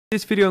In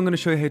this video I'm going to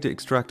show you how to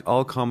extract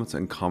all comments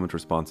and comment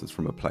responses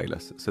from a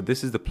playlist. So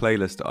this is the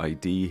playlist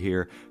ID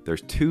here.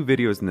 There's 2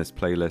 videos in this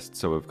playlist,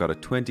 so I've got a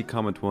 20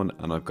 comment one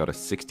and I've got a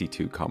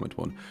 62 comment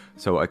one.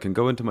 So I can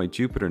go into my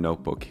Jupyter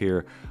notebook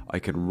here, I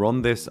can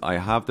run this, I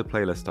have the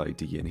playlist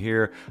ID in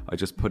here, I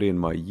just put in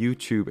my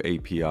YouTube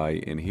API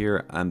in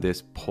here and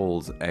this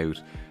pulls out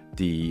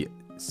the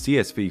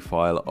CSV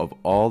file of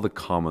all the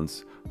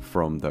comments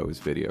from those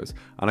videos.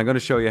 And I'm going to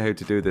show you how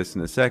to do this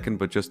in a second,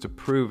 but just to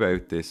prove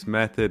out this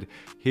method,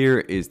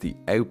 here is the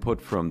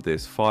output from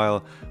this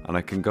file, and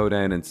I can go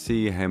down and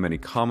see how many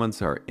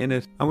comments are in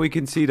it, and we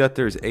can see that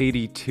there's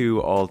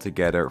 82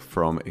 altogether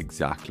from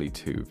exactly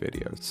 2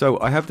 videos. So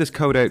I have this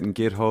code out in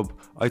GitHub.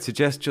 I'd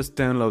suggest just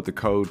download the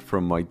code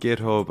from my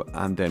GitHub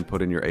and then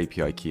put in your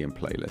API key and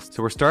playlist.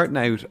 So we're starting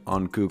out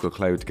on Google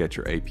Cloud to get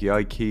your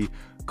API key.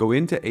 Go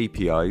into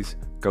APIs,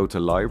 go to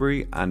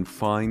library and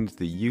find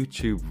the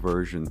YouTube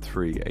version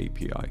 3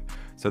 API.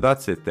 So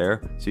that's it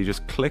there. So you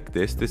just click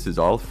this, this is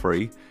all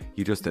free.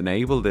 You just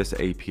enable this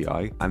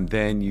API and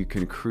then you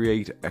can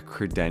create a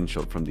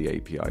credential from the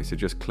API. So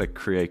just click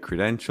create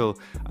credential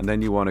and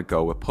then you want to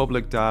go with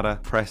public data,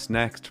 press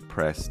next,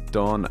 press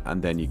done, and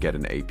then you get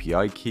an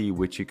API key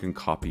which you can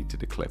copy to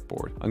the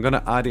clipboard. I'm going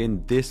to add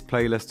in this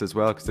playlist as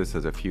well because this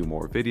has a few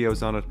more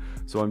videos on it.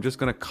 So I'm just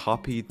going to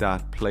copy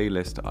that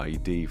playlist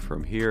ID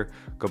from here,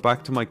 go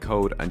back to my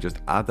code and just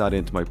add that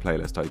into my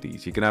playlist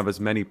IDs. You can have as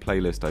many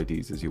playlist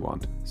IDs as you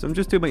want. So I'm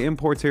just doing my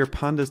imports here,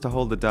 pandas to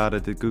hold the data,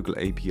 the Google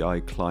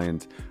API client,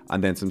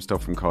 and then some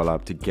stuff from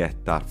Colab to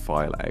get that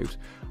file out.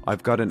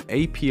 I've got an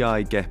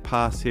API get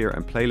pass here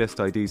and playlist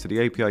ID. So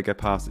the API get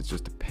pass is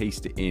just to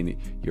paste in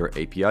your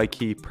API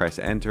key, press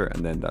enter,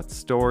 and then that's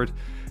stored.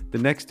 The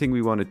next thing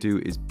we want to do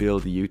is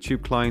build the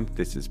YouTube client.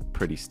 This is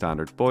pretty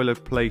standard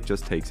boilerplate,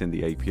 just takes in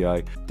the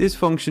API. This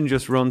function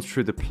just runs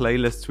through the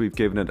playlists we've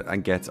given it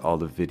and gets all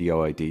the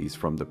video IDs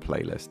from the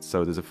playlist.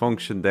 So there's a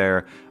function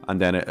there and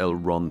then it'll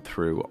run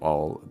through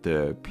all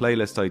the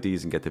playlist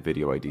IDs and get the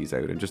video IDs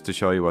out. And just to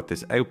show you what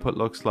this output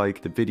looks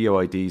like, the video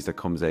IDs that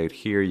comes out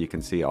here, you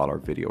can see all our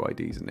video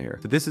IDs in here.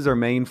 So this is our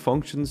main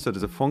function. So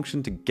there's a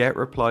function to get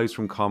replies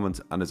from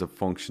comments and there's a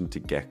function to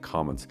get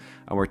comments.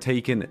 And we're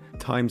taking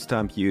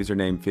timestamp,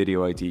 username,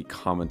 video ID,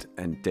 comment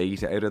and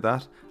date out of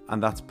that,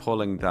 and that's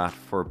pulling that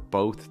for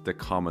both the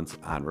comments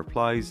and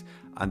replies,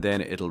 and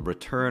then it'll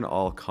return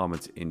all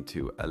comments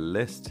into a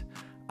list,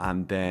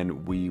 and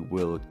then we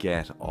will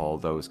get all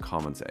those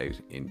comments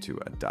out into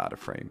a data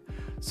frame.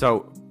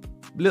 So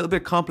a little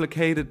bit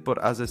complicated, but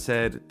as I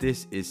said,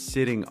 this is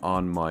sitting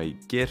on my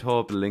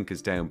GitHub. The link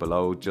is down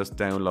below. Just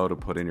download it,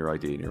 put in your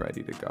ID and you're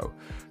ready to go.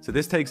 So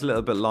this takes a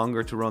little bit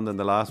longer to run than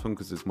the last one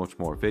because there's much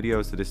more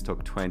video. So this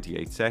took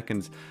 28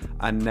 seconds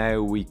and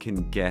now we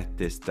can get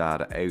this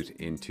data out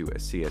into a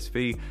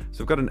CSV.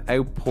 So I've got an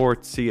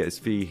output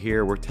CSV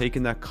here. We're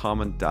taking that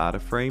comment data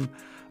frame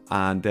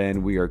and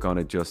then we are going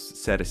to just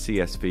set a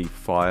CSV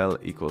file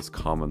equals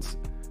comments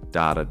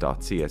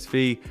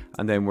data.csv,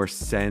 and then we're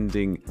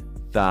sending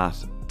that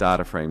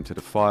data frame to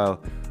the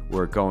file.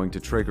 We're going to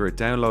trigger a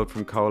download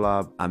from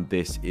Colab, and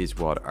this is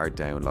what our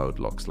download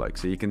looks like.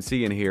 So you can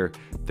see in here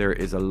there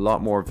is a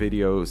lot more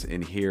videos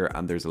in here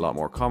and there's a lot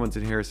more comments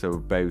in here, so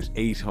about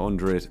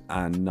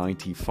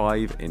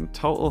 895 in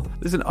total.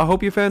 Listen, I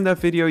hope you found that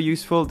video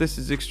useful. This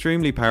is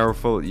extremely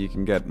powerful. You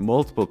can get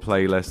multiple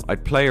playlists.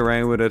 I'd play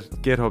around with it.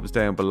 GitHub's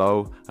down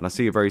below, and I'll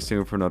see you very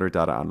soon for another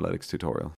data analytics tutorial.